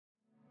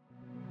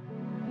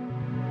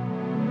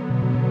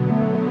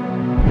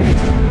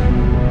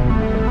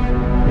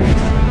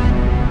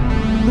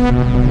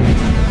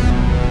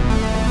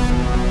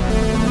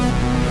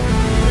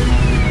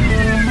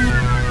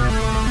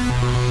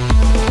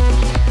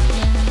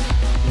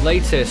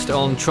Latest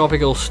on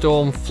Tropical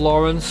Storm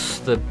Florence,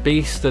 the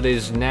beast that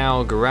is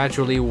now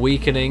gradually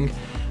weakening,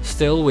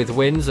 still with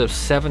winds of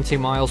 70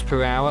 miles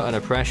per hour and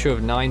a pressure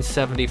of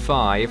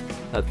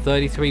 975 at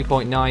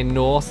 33.9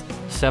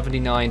 north,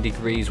 79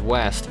 degrees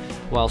west.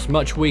 Whilst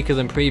much weaker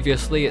than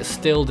previously, it's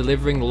still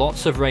delivering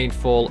lots of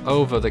rainfall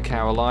over the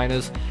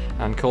Carolinas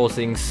and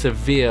causing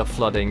severe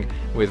flooding,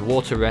 with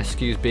water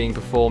rescues being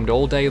performed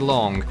all day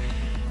long.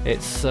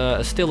 It's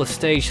still a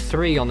stage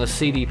 3 on the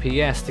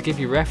CDPS. To give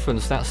you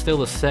reference, that's still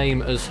the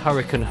same as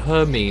Hurricane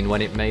Hermine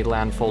when it made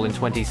landfall in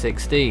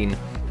 2016.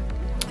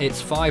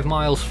 It's 5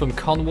 miles from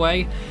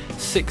Conway,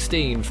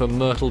 16 from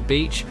Myrtle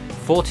Beach,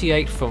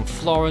 48 from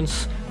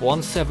Florence,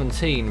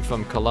 117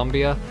 from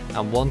Columbia,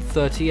 and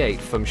 138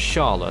 from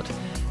Charlotte.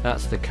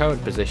 That's the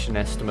current position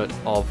estimate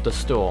of the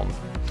storm.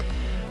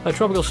 A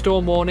tropical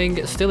storm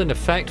warning still in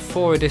effect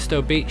for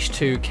Edisto Beach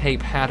to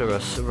Cape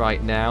Hatteras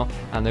right now,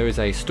 and there is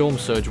a storm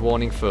surge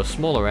warning for a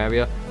smaller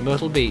area,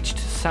 Myrtle Beach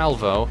to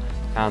Salvo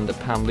and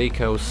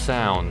Pamlico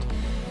Sound.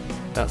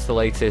 That's the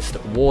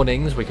latest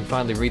warnings. We can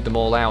finally read them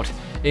all out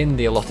in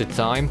the allotted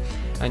time,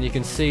 and you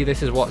can see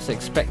this is what's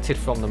expected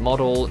from the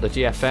model, the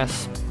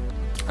GFS,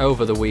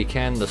 over the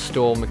weekend. The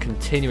storm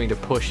continuing to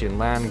push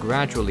inland,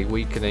 gradually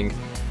weakening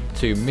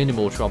to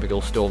minimal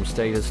tropical storm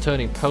status,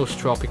 turning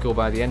post-tropical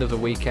by the end of the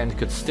weekend,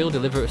 could still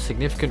deliver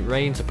significant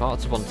rain to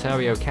parts of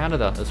Ontario,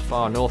 Canada, as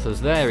far north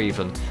as there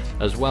even,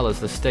 as well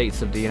as the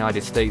states of the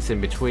United States in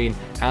between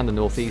and the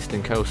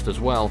northeastern coast as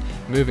well,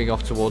 moving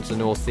off towards the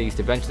northeast,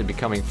 eventually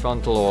becoming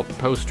frontal or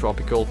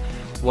post-tropical,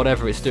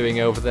 whatever it's doing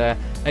over there.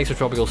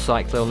 Extratropical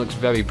cyclone looks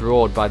very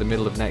broad by the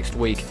middle of next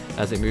week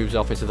as it moves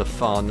off into the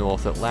far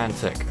North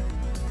Atlantic.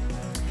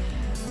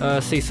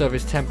 Sea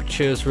surface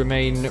temperatures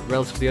remain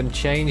relatively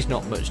unchanged,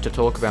 not much to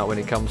talk about when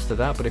it comes to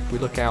that, but if we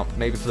look out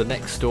maybe for the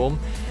next storm,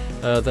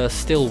 they're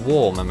still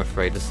warm, I'm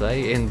afraid to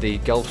say, in the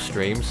Gulf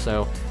Stream,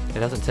 so it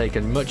hasn't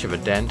taken much of a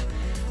dent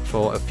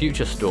for a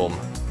future storm,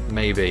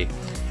 maybe,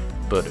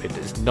 but it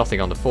is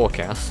nothing on the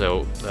forecast,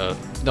 so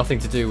nothing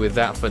to do with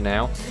that for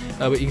now.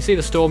 But you can see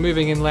the storm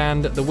moving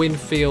inland, the wind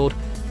field.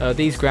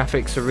 These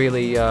graphics are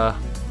really,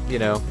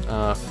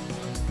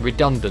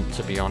 redundant,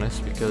 to be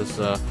honest, because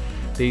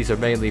these are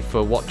mainly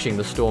for watching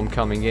the storm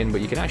coming in,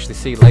 but you can actually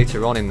see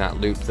later on in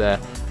that loop there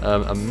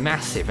a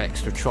massive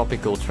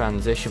extratropical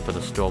transition for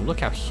the storm.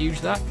 Look how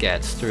huge that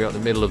gets throughout the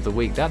middle of the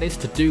week. That is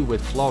to do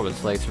with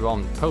Florence later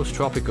on,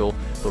 post-tropical,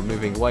 but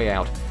moving way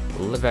out,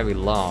 very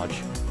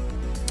large.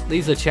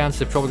 These are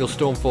chances of tropical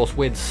storm force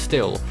winds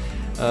still,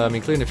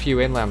 including a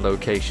few inland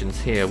locations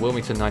here.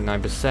 Wilmington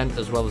 99%,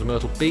 as well as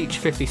Myrtle Beach,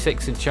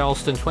 56 in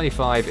Charleston,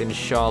 25 in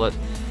Charlotte,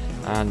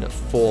 and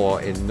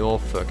 4 in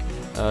Norfolk.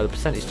 The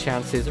percentage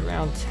chance is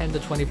around 10 to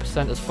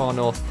 20% as far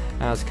north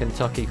as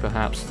Kentucky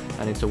perhaps,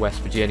 and into West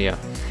Virginia.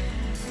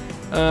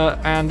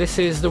 And this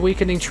is the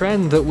weakening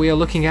trend that we are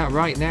looking at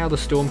right now, the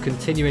storm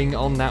continuing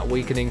on that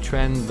weakening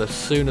trend. The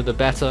sooner the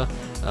better.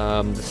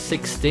 The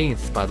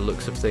 16th, by the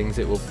looks of things,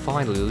 it will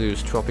finally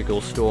lose tropical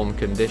storm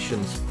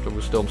conditions,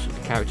 tropical storm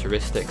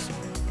characteristics.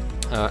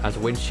 As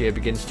wind shear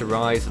begins to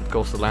rise, of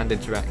course the land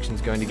interaction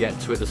is going to get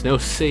to it. There's no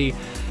sea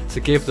to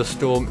give the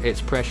storm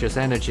its precious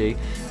energy,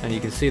 and you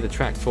can see the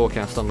track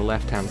forecast on the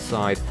left hand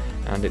side,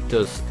 and it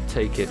does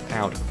take it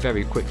out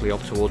very quickly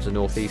off towards the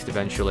northeast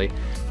eventually,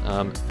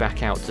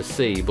 back out to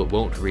sea, but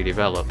won't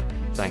redevelop,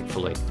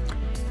 thankfully.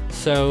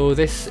 So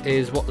this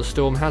is what the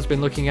storm has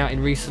been looking at in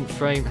recent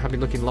frames,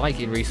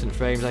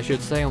 I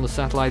should say, on the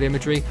satellite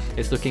imagery.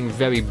 It's looking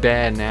very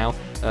bare now.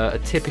 A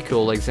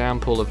typical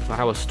example of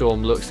how a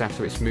storm looks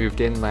after it's moved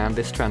inland.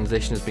 This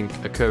transition has been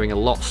occurring a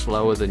lot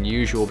slower than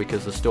usual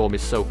because the storm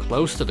is so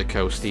close to the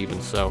coast even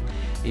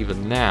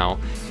now.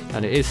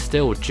 And it is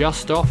still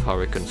just off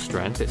hurricane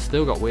strength. It's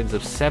still got winds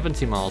of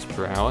 70 miles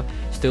per hour,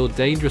 still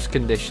dangerous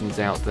conditions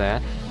out there,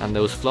 and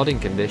those flooding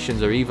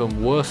conditions are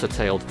even worse a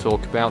tale to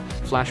talk about.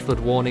 Flash flood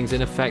warnings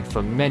in effect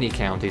for many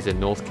counties in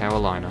North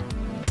Carolina.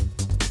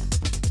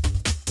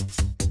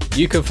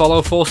 You can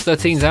follow Force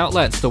 13's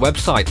outlets, the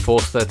website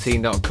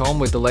force13.com,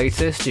 with the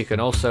latest. You can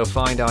also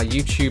find our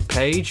YouTube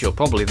page. You're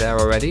probably there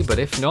already, but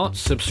if not,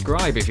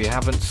 subscribe if you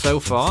haven't so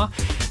far.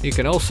 You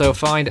can also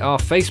find our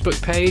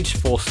Facebook page,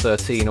 Force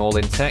 13 all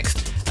in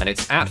text, and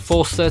it's at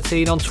Force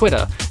 13 on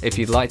Twitter if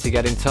you'd like to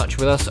get in touch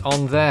with us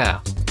on there.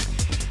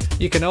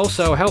 You can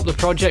also help the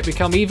project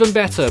become even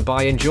better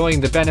by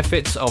enjoying the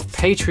benefits of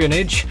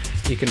patronage.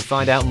 You can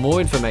find out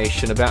more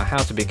information about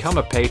how to become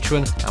a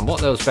patron and what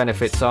those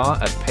benefits are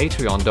at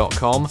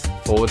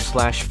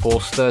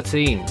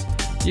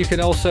patreon.com/Force13. You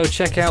can also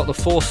check out the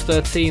Force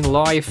 13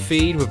 live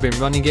feed. We've been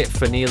running it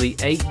for nearly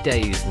 8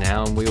 days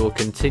now, and we will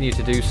continue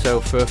to do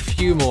so for a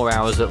few more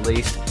hours at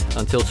least,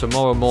 until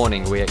tomorrow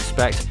morning we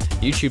expect.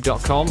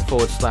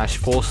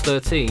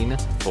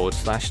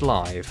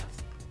 youtube.com/Force13/live.